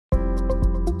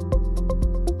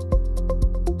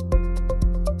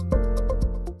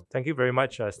Thank you very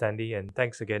much, Stanley, and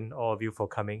thanks again, all of you, for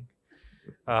coming.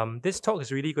 This talk is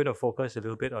really going to focus a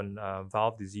little bit on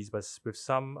valve disease, but with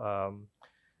some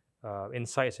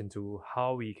insights into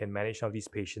how we can manage some of these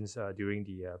patients during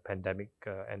the pandemic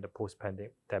and the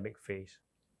post-pandemic phase.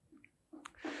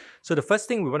 So the first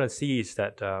thing we want to see is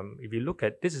that if you look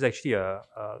at, this is actually a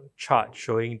chart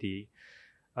showing the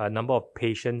number of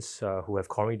patients who have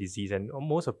coronary disease, and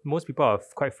most people are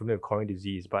quite familiar with coronary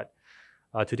disease, but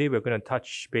today we're going to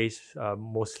touch base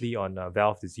mostly on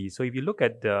valve disease. So if you look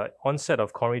at the onset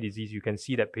of coronary disease, you can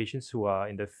see that patients who are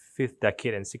in the 5th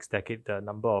decade and 6th decade, the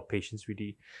number of patients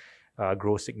really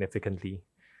grows significantly.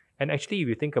 And actually, if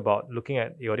you think about looking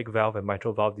at aortic valve and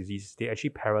mitral valve disease, they actually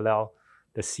parallel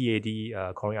the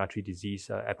CAD, coronary artery disease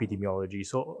epidemiology.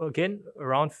 So again,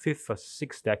 around 5th or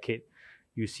 6th decade,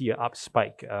 you see an up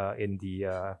spike in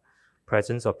the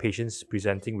presence of patients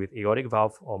presenting with aortic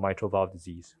valve or mitral valve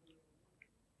disease.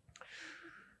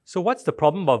 So what's the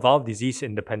problem about valve disease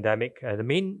in the pandemic? The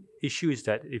main issue is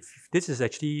that if this is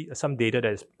actually some data that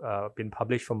has been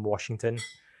published from Washington,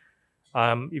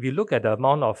 if you look at the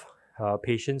amount of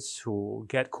patients who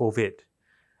get COVID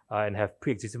and have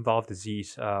pre-existing valve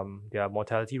disease, their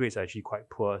mortality rates are actually quite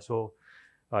poor. So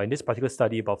in this particular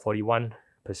study, about 41%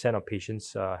 of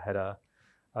patients had a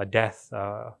death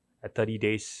at 30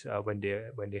 days when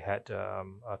they had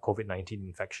COVID-19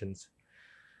 infections.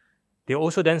 They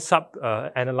also then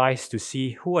analyzed to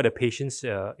see who are the patients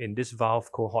in this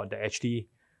valve cohort that actually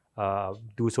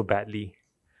do so badly.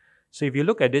 So if you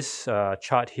look at this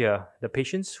chart here, the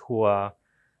patients who are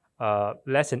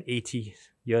less than 80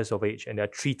 years of age and they're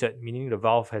treated, meaning the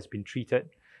valve has been treated,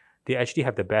 they actually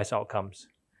have the best outcomes.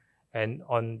 And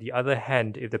on the other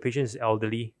hand, if the patient is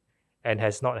elderly and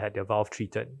has not had their valve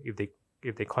treated, if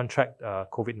they contract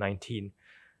COVID-19,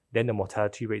 then the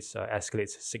mortality rates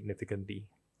escalates significantly.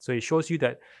 So it shows you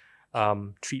that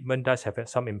treatment does have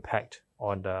some impact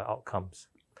on the outcomes.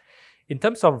 In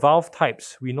terms of valve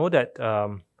types, we know that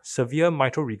severe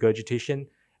mitral regurgitation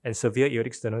and severe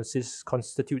aortic stenosis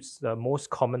constitutes the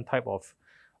most common type of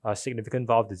significant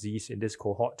valve disease in this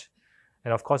cohort.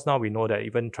 And of course, now we know that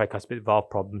even tricuspid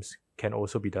valve problems can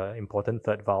also be the important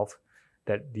third valve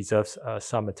that deserves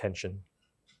some attention.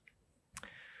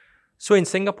 So in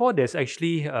Singapore, there's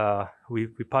actually, we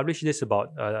published this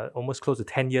about almost close to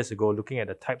 10 years ago, looking at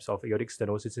the types of aortic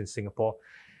stenosis in Singapore.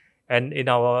 And in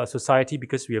our society,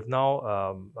 because we have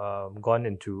now gone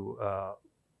into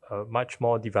a much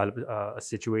more developed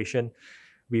situation,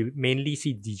 we mainly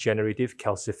see degenerative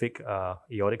calcific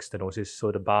aortic stenosis,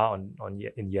 so the bar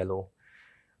in yellow.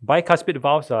 Bicuspid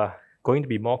valves are going to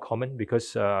be more common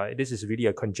because this is really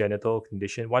a congenital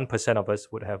condition. 1% of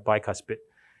us would have bicuspid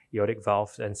aortic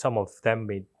valves, and some of them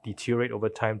may deteriorate over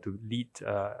time to lead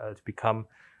to become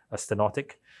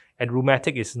stenotic. And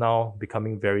rheumatic is now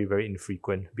becoming very, very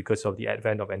infrequent because of the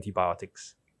advent of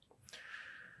antibiotics.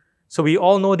 So we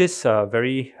all know this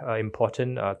very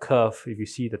important curve. If you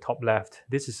see the top left,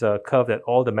 this is a curve that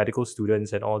all the medical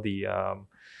students and all the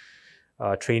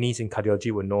trainees in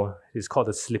cardiology will know. It's called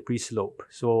the slippery slope.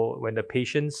 So when the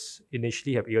patients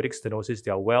initially have aortic stenosis,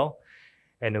 they are well.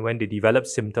 And when they develop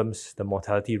symptoms, the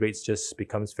mortality rates just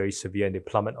becomes very severe and they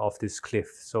plummet off this cliff.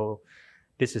 So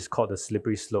this is called the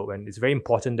slippery slope. And it's very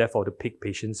important, therefore, to pick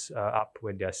patients up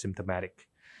when they are symptomatic.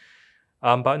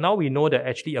 But now we know that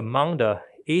actually among the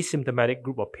asymptomatic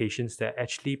group of patients, there are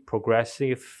actually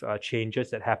progressive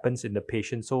changes that happens in the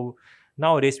patient. So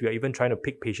nowadays, we are even trying to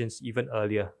pick patients even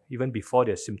earlier, even before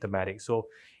they're symptomatic. So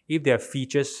if there are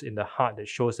features in the heart that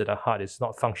shows that the heart is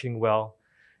not functioning well,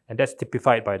 and that's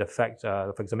typified by the fact,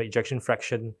 for example, ejection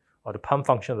fraction or the pump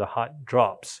function of the heart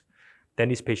drops, then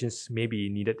these patients may be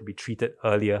needed to be treated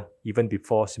earlier, even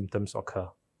before symptoms occur.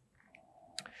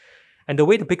 And the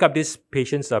way to pick up these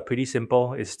patients are pretty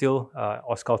simple. It's still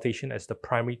auscultation as the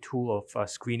primary tool of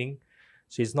screening.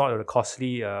 So it's not a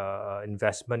costly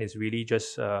investment. It's really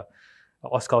just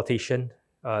auscultation,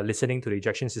 listening to the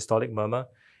ejection systolic murmur.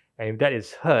 And if that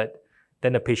is heard,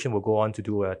 then the patient will go on to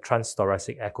do a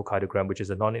transthoracic echocardiogram, which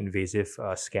is a non-invasive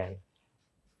scan.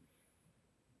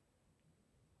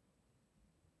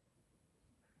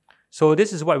 So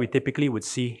this is what we typically would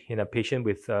see in a patient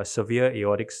with severe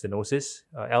aortic stenosis.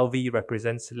 LV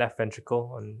represents left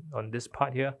ventricle on this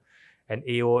part here, and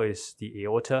AO is the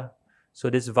aorta. So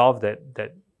this valve that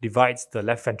divides the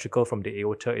left ventricle from the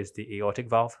aorta is the aortic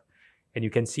valve. And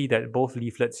you can see that both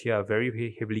leaflets here are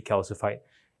very heavily calcified,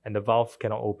 and the valve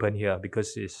cannot open here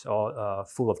because it's all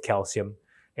full of calcium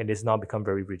and it's now become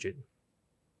very rigid.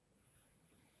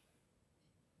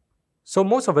 So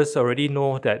most of us already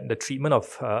know that the treatment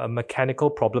of a mechanical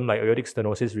problem like aortic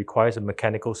stenosis requires a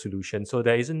mechanical solution. So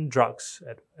there isn't drugs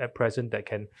at present that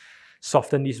can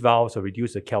soften these valves or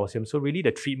reduce the calcium. So really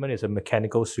the treatment is a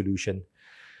mechanical solution.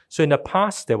 So in the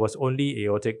past, there was only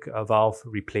aortic valve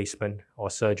replacement or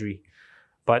surgery.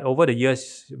 But over the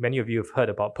years, many of you have heard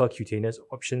about percutaneous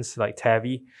options like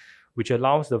TAVI, which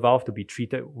allows the valve to be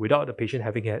treated without the patient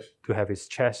having to have his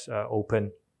chest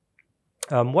open.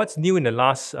 What's new in the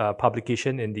last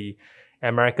publication in the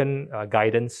American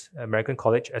guidance, American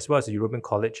College, as well as the European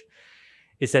College,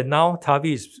 is that now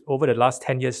TAVI is, over the last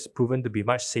 10 years, proven to be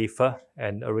much safer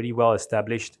and already well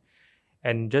established.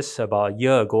 And just about a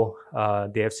year ago,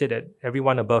 they have said that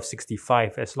everyone above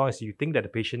 65, as long as you think that the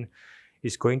patient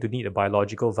is going to need a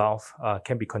biological valve,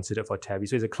 can be considered for TAVI.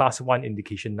 So it's a class 1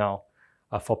 indication now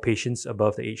for patients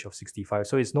above the age of 65.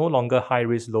 So it's no longer high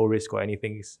risk, low risk or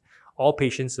anything. It's all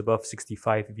patients above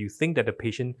 65. If you think that the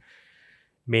patient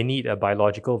may need a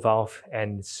biological valve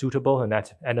and suitable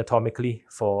anatomically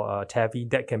for TAVI,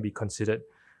 that can be considered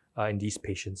in these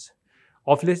patients.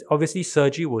 Obviously,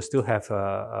 surgery will still have an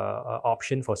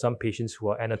option for some patients who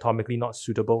are anatomically not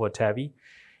suitable for TAVI.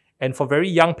 And for very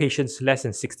young patients, less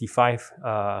than 65,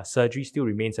 surgery still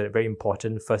remains a very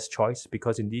important first choice,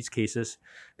 because in these cases,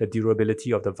 the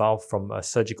durability of the valve from a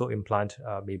surgical implant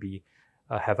maybe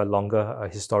have a longer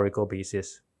historical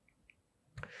basis.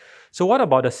 So what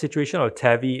about the situation of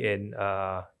TAVI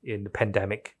in the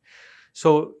pandemic?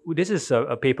 So this is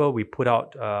a paper we put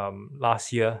out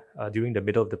last year during the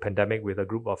middle of the pandemic with a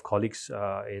group of colleagues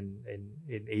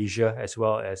in Asia as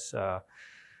well as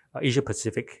Asia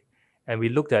Pacific. And we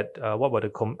looked at what were the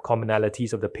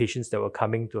commonalities of the patients that were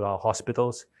coming to our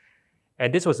hospitals.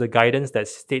 And this was the guidance that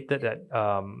stated that,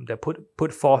 that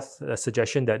put forth a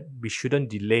suggestion that we shouldn't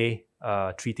delay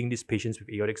treating these patients with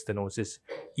aortic stenosis,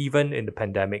 even in the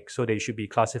pandemic. So they should be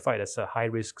classified as a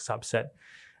high-risk subset,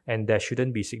 and there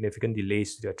shouldn't be significant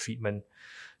delays to their treatment.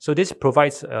 So this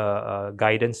provides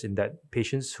guidance in that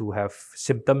patients who have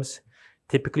symptoms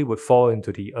typically would fall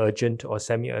into the urgent or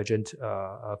semi-urgent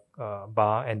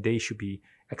bar, and they should be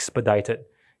expedited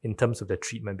in terms of the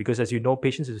treatment. Because as you know,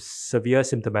 patients with severe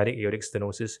symptomatic aortic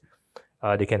stenosis,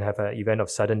 they can have an event of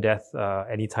sudden death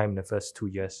anytime in the first 2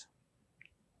 years.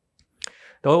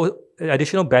 The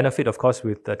additional benefit, of course,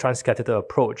 with the transcatheter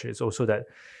approach is also that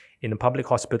in a public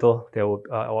hospital, there will,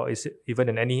 or is even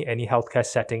in any healthcare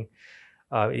setting,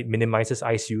 it minimizes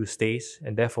ICU stays,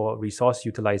 and therefore resource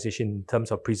utilization in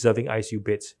terms of preserving ICU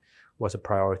beds was a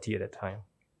priority at that time.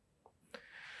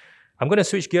 I'm going to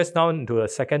switch gears now into a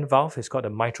second valve. It's called a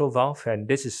mitral valve, and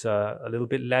this is a little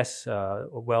bit less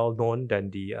well known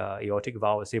than the aortic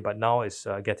valve, I would say, but now it's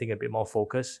getting a bit more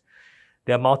focus.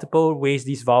 There are multiple ways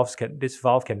this valve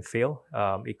can fail.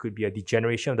 It could be a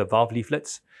degeneration of the valve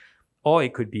leaflets, or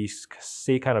it could be,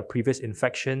 say, kind of previous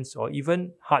infections, or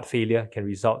even heart failure can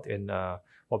result in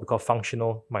what we call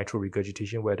functional mitral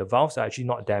regurgitation, where the valves are actually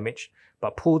not damaged,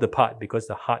 but pulled apart because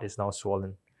the heart is now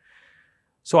swollen.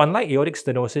 So unlike aortic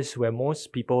stenosis, where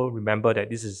most people remember that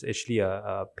this is actually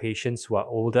patients who are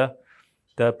older,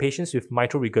 the patients with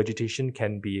mitral regurgitation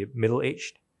can be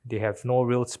middle-aged. They have no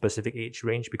real specific age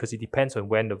range because it depends on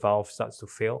when the valve starts to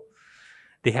fail.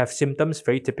 They have symptoms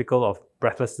very typical of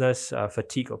breathlessness,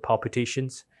 fatigue, or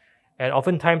palpitations. And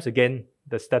oftentimes, again,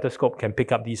 the stethoscope can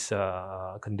pick up these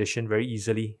condition very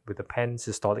easily with a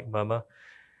pan-systolic murmur.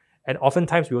 And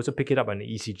oftentimes, we also pick it up on the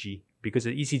ECG, because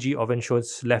the ECG often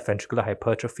shows left ventricular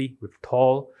hypertrophy with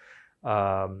tall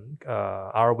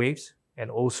R waves,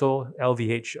 and also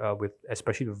LVH with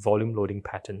especially with volume loading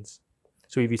patterns.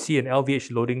 So if you see an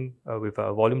LVH loading with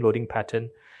a volume loading pattern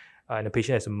and a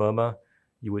patient has a murmur,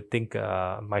 you would think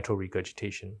mitral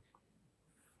regurgitation.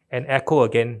 And echo,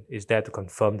 again, is there to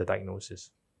confirm the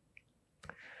diagnosis.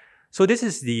 So this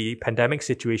is the pandemic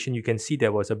situation. You can see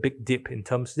there was a big dip in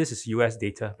terms, this is US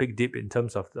data, big dip in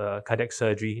terms of the cardiac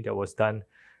surgery that was done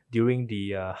during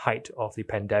the height of the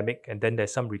pandemic, and then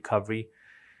there's some recovery.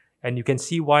 And you can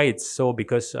see why it's so,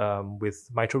 because with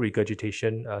mitral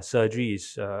regurgitation, surgery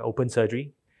is open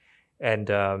surgery, and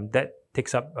that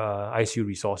takes up ICU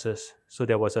resources. So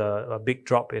there was a big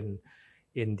drop in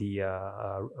the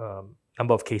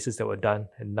number of cases that were done,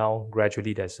 and now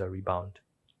gradually there's a rebound.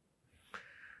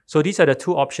 So these are the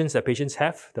two options that patients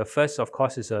have. The first, of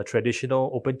course, is a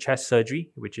traditional open chest surgery,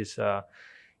 which is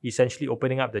essentially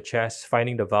opening up the chest,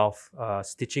 finding the valve,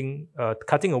 stitching,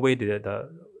 cutting away the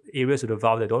areas of the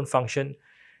valve that don't function,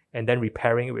 and then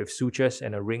repairing it with sutures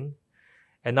and a ring.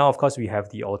 And now, of course, we have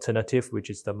the alternative, which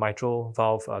is the mitral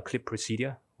valve clip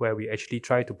procedure, where we actually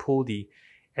try to pull the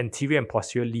anterior and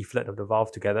posterior leaflet of the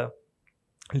valve together,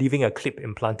 leaving a clip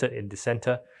implanted in the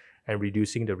center and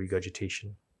reducing the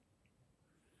regurgitation.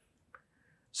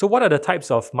 So what are the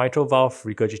types of mitral valve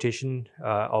regurgitation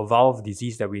or valve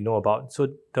disease that we know about? So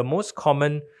the most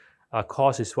common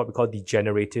cause is what we call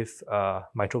degenerative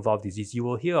mitral valve disease. You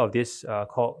will hear of this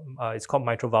it's called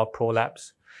mitral valve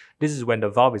prolapse. This is when the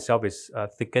valve itself is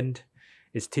thickened,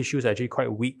 its tissues are actually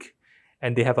quite weak,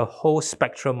 and they have a whole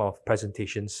spectrum of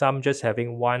presentation. Some just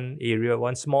having one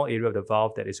small area of the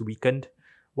valve that is weakened,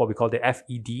 what we call the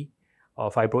FED, or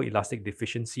fibroelastic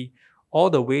deficiency, all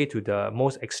the way to the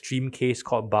most extreme case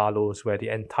called Barlow's, where the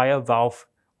entire valve,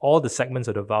 all the segments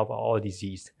of the valve are all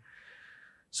diseased.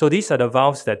 So these are the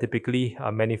valves that typically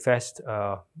manifest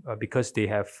because they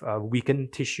have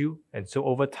weakened tissue, and so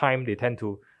over time they tend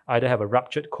to either have a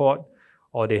ruptured cord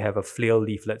or they have a flail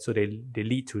leaflet, so they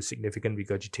lead to significant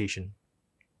regurgitation.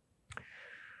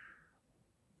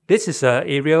 This is an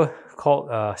area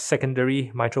called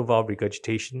secondary mitral valve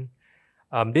regurgitation.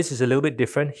 This is a little bit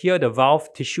different. Here, the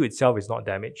valve tissue itself is not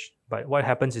damaged, but what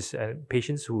happens is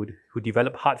patients who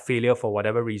develop heart failure for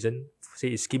whatever reason,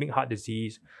 say ischemic heart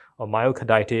disease or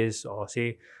myocarditis, or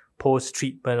say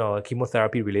post-treatment or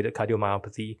chemotherapy-related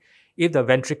cardiomyopathy, if the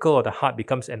ventricle or the heart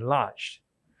becomes enlarged,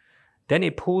 then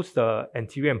it pulls the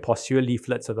anterior and posterior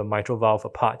leaflets of the mitral valve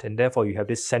apart, and therefore you have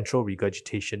this central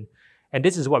regurgitation. And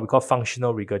this is what we call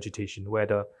functional regurgitation, where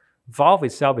the valve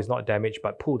itself is not damaged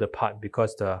but pulled apart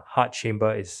because the heart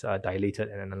chamber is dilated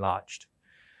and enlarged.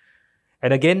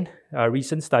 And again,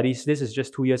 recent studies, this is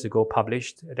just 2 years ago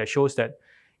published, that shows that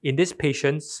in these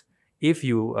patients, if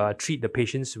you treat the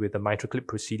patients with the MitraClip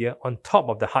procedure on top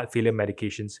of the heart failure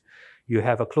medications, you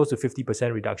have a close to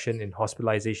 50% reduction in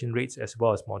hospitalization rates as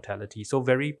well as mortality. So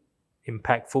very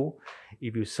impactful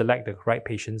if you select the right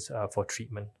patients for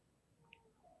treatment.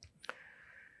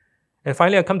 And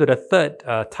finally, I come to the third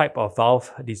type of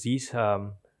valve disease.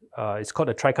 It's called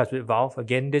the tricuspid valve.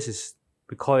 Again,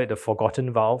 we call it the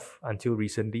forgotten valve until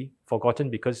recently. Forgotten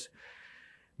because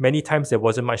many times there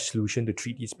wasn't much solution to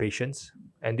treat these patients.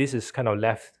 And this is kind of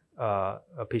left,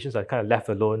 patients are kind of left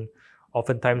alone,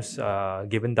 oftentimes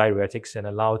given diuretics and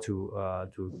allowed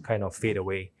to kind of fade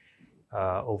away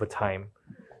over time.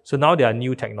 So now there are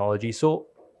new technologies. So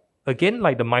again,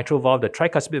 like the mitral valve, the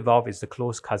tricuspid valve is the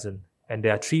close cousin. And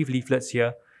there are 3 leaflets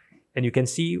here. And you can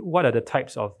see what are the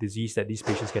types of disease that these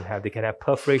patients can have. They can have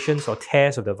perforations or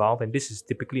tears of the valve, and this is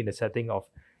typically in the setting of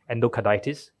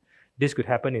endocarditis. This could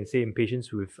happen in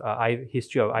patients with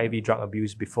history of IV drug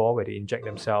abuse before, where they inject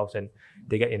themselves and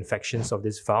they get infections of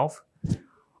this valve.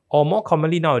 Or more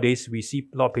commonly nowadays, we see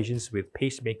a lot of patients with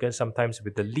pacemakers, sometimes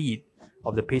with the lead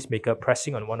of the pacemaker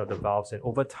pressing on one of the valves, and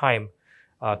over time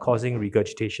causing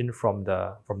regurgitation from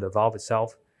the valve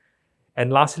itself. And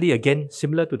lastly, again,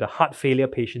 similar to the heart failure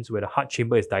patients where the heart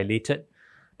chamber is dilated,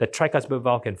 the tricuspid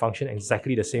valve can function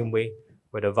exactly the same way,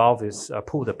 where the valve is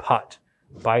pulled apart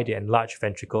by the enlarged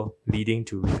ventricle, leading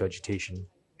to regurgitation.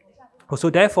 So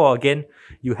therefore, again,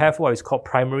 you have what is called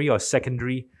primary or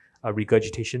secondary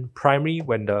regurgitation. Primary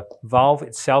when the valve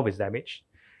itself is damaged,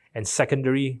 and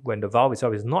secondary when the valve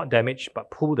itself is not damaged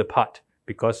but pulled apart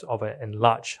because of an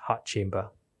enlarged heart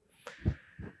chamber.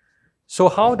 So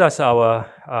how does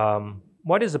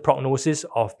what is the prognosis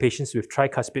of patients with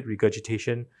tricuspid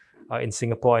regurgitation in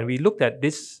Singapore? And we looked at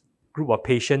this group of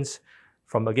patients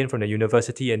from the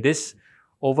university, and this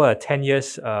over a 10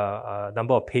 years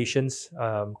number of patients,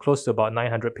 close to about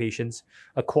 900 patients,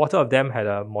 a quarter of them had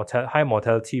a high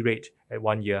mortality rate at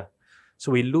 1 year.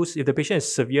 So if the patient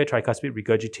has severe tricuspid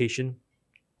regurgitation,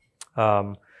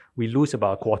 we lose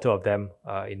about a quarter of them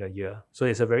in a year. So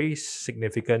it's a very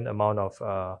significant amount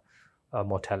of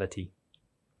mortality.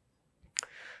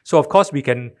 So of course, we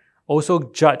can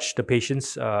also judge the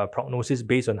patient's prognosis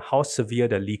based on how severe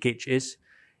the leakage is.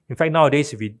 In fact,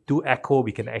 nowadays, if we do echo,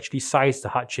 we can actually size the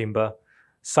heart chamber,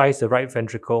 size the right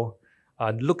ventricle,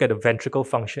 look at the ventricle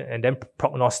function, and then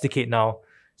prognosticate now.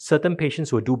 Certain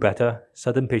patients will do better.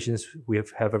 Certain patients will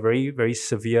have a very, very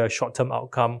severe short-term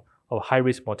outcome of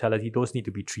high-risk mortality. Those need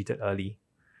to be treated early.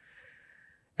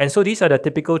 And so these are the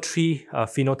typical 3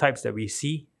 phenotypes that we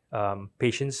see.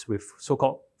 Patients with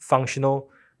so-called functional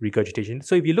regurgitation.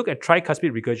 So if you look at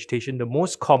tricuspid regurgitation, the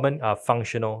most common are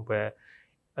functional, where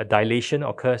a dilation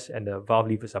occurs and the valve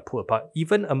leaflets are pulled apart.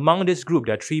 Even among this group,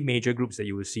 there are 3 major groups that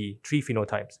you will see, 3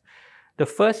 phenotypes. The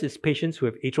first is patients who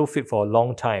have atrial fib for a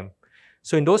long time.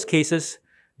 So in those cases,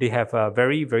 they have a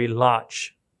very, very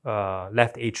large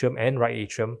left atrium and right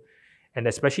atrium. And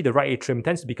especially the right atrium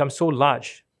tends to become so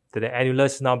large that the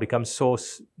annulus now becomes so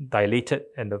dilated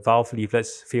and the valve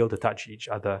leaflets fail to touch each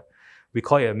other. We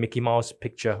call it a Mickey Mouse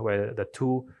picture, where the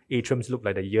 2 atriums look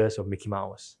like the ears of Mickey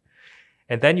Mouse.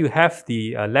 And then you have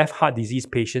the left heart disease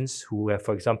patients who have,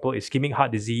 for example, ischemic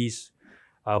heart disease,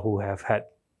 who have had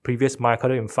previous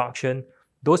myocardial infarction.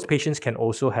 Those patients can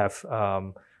also have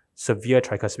severe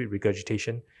tricuspid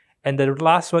regurgitation. And the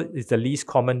last one is the least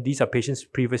common. These are patients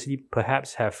previously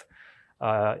perhaps have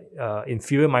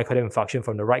inferior myocardial infarction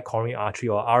from the right coronary artery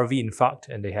or RV infarct,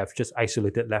 and they have just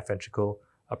isolated left ventricle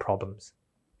problems.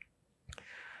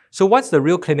 So what's the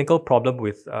real clinical problem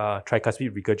with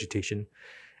tricuspid regurgitation?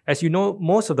 As you know,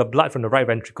 most of the blood from the right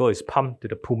ventricle is pumped to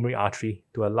the pulmonary artery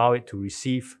to allow it to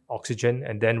receive oxygen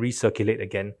and then recirculate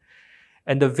again.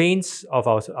 And the veins of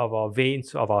our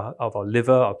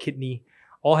liver, our kidney,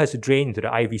 all has to drain into the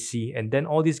IVC, and then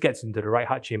all this gets into the right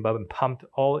heart chamber and pumped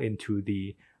all into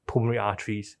the pulmonary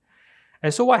arteries.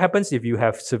 And so what happens if you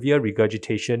have severe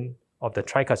regurgitation of the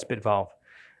tricuspid valve?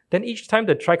 Then each time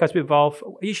the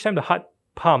heart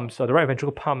pumps, or the right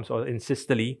ventricle pumps, or in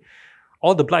systole,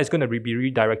 all the blood is going to be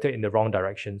redirected in the wrong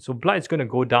direction. So blood is going to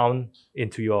go down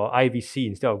into your IVC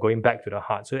instead of going back to the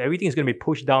heart. So everything is going to be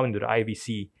pushed down into the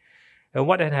IVC. And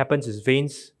what then happens is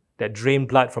veins that drain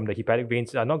blood from the hepatic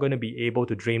veins are not going to be able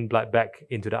to drain blood back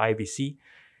into the IVC.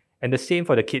 And the same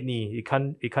for the kidney.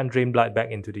 It can't drain blood back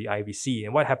into the IVC.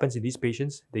 And what happens in these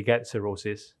patients? They get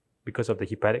cirrhosis because of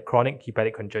the chronic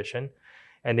hepatic congestion.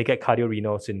 And they get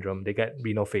cardiorenal syndrome. They get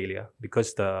renal failure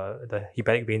because the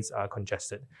hepatic veins are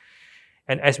congested.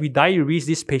 And as we diurese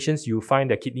these patients, you find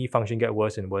their kidney function get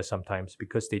worse and worse sometimes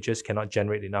because they just cannot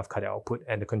generate enough cardiac output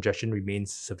and the congestion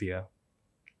remains severe.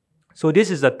 So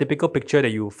this is a typical picture that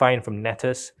you find from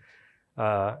Nettus.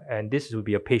 And this would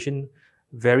be a patient,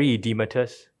 very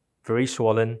edematous, very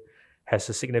swollen, has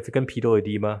a significant pedal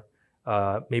edema.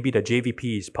 Maybe the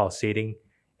JVP is pulsating.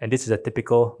 And this is a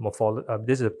typical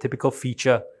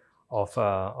feature of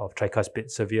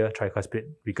severe tricuspid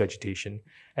regurgitation.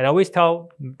 And I always tell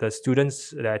the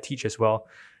students that I teach as well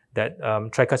that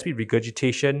tricuspid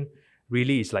regurgitation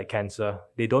really is like cancer.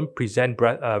 They don't present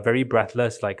very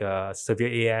breathless like a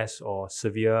severe AS or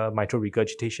severe mitral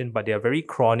regurgitation, but they are very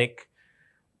chronic,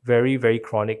 very, very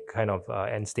chronic kind of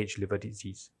end-stage liver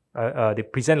disease. They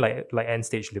present like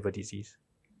end-stage liver disease.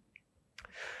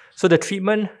 So the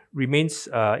treatment remains,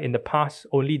 in the past,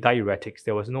 only diuretics.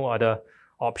 There was no other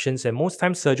options, and most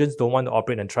times surgeons don't want to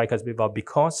operate on tricuspid valve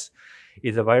because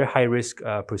it's a very high-risk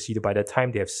procedure by the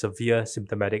time they have severe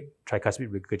symptomatic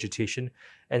tricuspid regurgitation,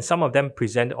 and some of them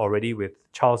present already with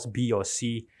Charles B or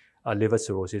C liver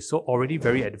cirrhosis, so already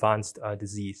very advanced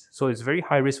disease. So it's very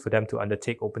high risk for them to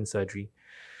undertake open surgery.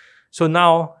 So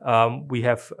now we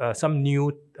have some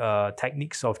new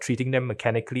techniques of treating them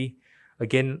mechanically.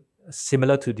 Again,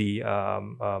 similar to the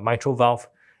mitral valve,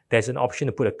 there's an option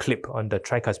to put a clip on the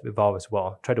tricuspid valve as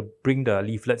well. Try to bring the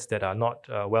leaflets that are not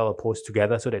well opposed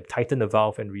together so that tighten the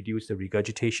valve and reduce the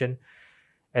regurgitation.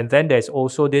 And then there's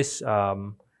also this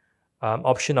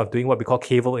option of doing what we call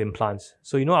caval implants.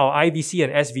 So you know our IVC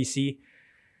and SVC,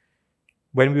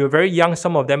 when we were very young,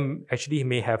 some of them actually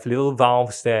may have little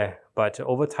valves there. But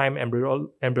over time,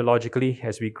 embryologically,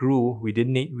 as we grew, we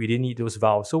didn't need those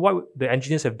valves. So what the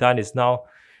engineers have done is now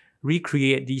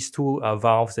recreate these two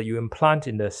valves that you implant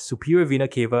in the superior vena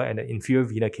cava and the inferior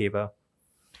vena cava.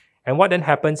 And what then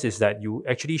happens is that you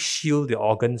actually shield the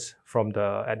organs from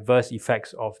the adverse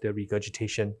effects of the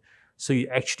regurgitation. So you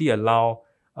actually allow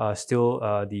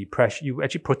the pressure, you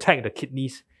actually protect the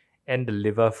kidneys and the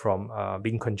liver from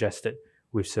being congested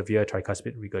with severe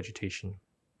tricuspid regurgitation.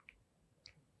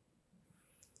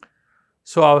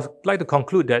 So I would like to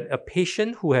conclude that a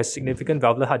patient who has significant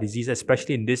valvular heart disease,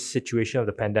 especially in this situation of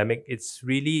the pandemic, it's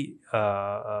really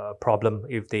a problem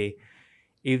if they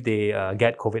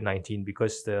get COVID-19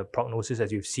 because the prognosis,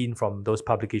 as you've seen from those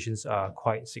publications, are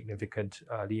quite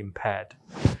significantly impaired.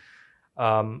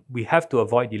 We have to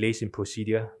avoid delays in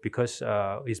procedure because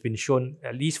it's been shown,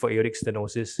 at least for aortic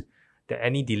stenosis, that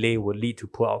any delay would lead to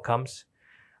poor outcomes.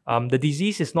 The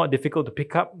disease is not difficult to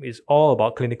pick up. It's all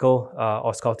about clinical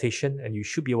auscultation, and you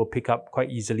should be able to pick up quite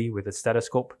easily with a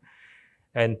stethoscope.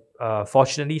 And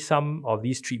fortunately, some of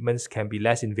these treatments can be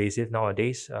less invasive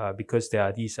nowadays because there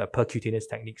are these percutaneous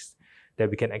techniques that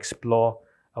we can explore,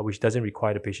 which doesn't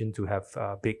require the patient to have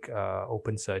big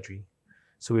open surgery.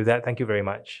 So with that, thank you very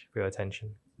much for your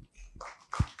attention.